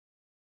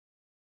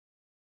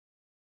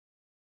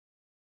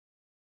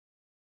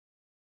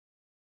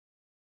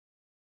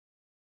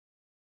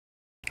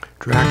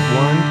Track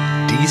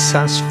 1, D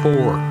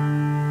sus4.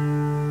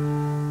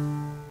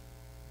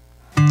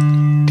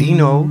 D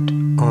note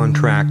on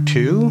track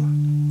 2.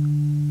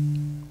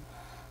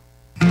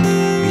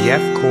 The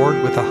F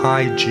chord with a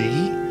high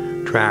G,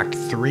 track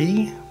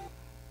 3.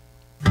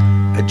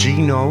 A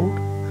G note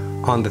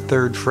on the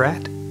 3rd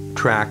fret,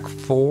 track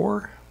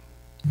 4.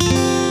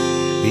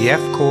 The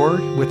F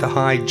chord with a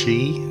high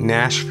G,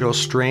 Nashville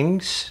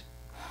strings.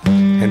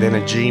 And then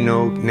a G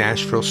note,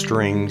 Nashville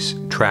strings,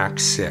 track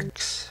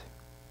 6.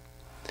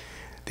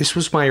 This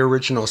was my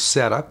original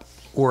setup,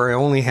 where I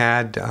only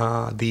had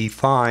the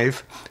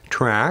 5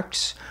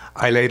 tracks.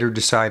 I later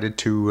decided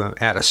to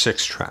add a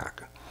 6th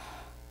track.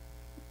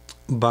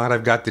 But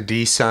I've got the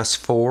D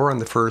sus4 on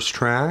the 1st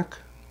track.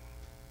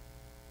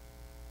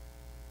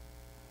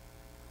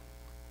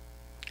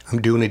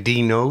 I'm doing a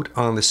D note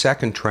on the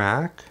 2nd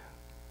track.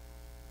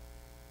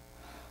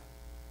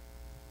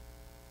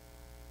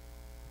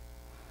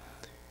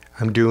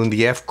 I'm doing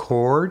the F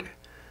chord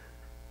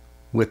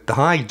with the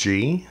high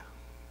G.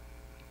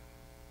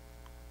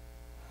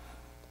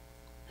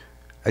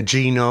 A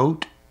G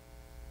note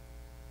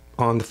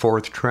on the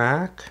 4th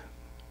track,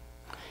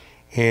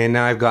 and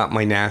now I've got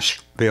my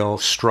Nashville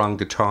strung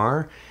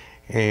guitar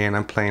and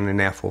I'm playing an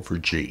F over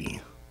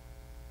G.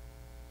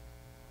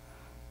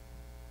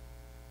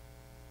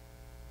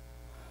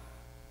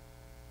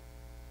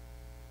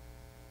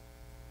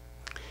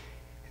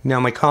 Now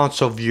my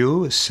console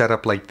view is set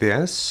up like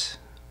this.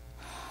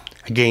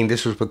 Again,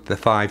 this was with the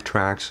 5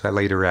 tracks. I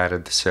later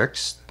added the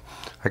 6th.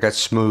 I got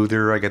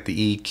smoother, I got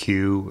the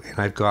EQ, and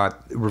I've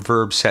got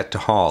reverb set to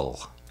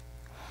Hall.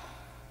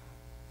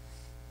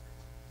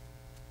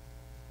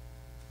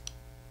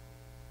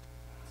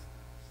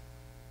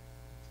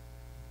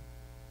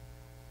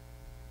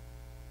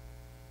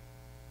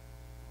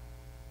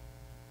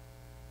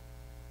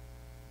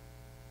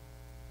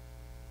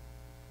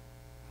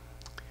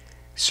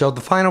 So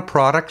the final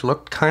product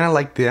looked kind of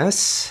like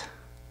this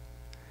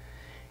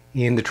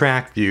in the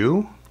track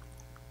view,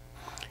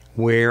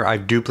 where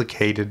I've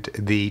duplicated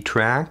the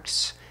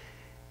tracks.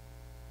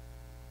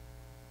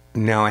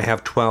 Now I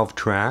have 12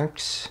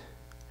 tracks,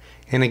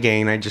 and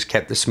again I just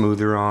kept the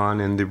smoother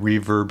on and the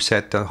reverb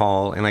set to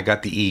Hall, and I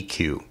got the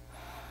EQ,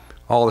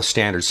 all the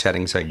standard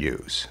settings I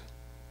use.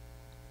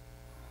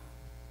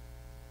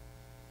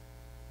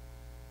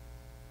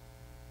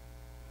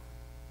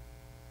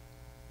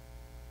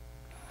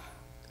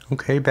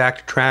 Okay, back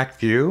to track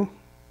view.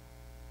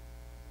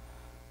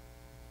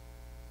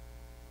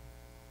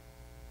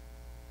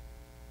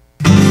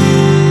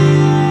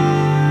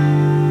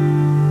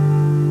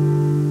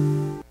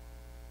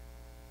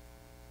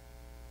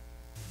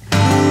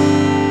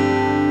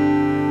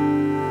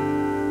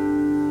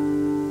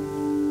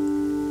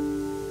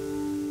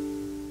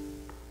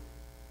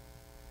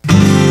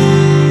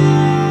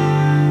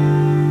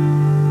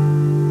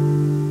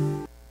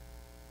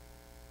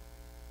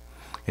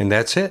 And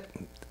that's it.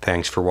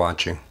 Thanks for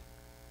watching.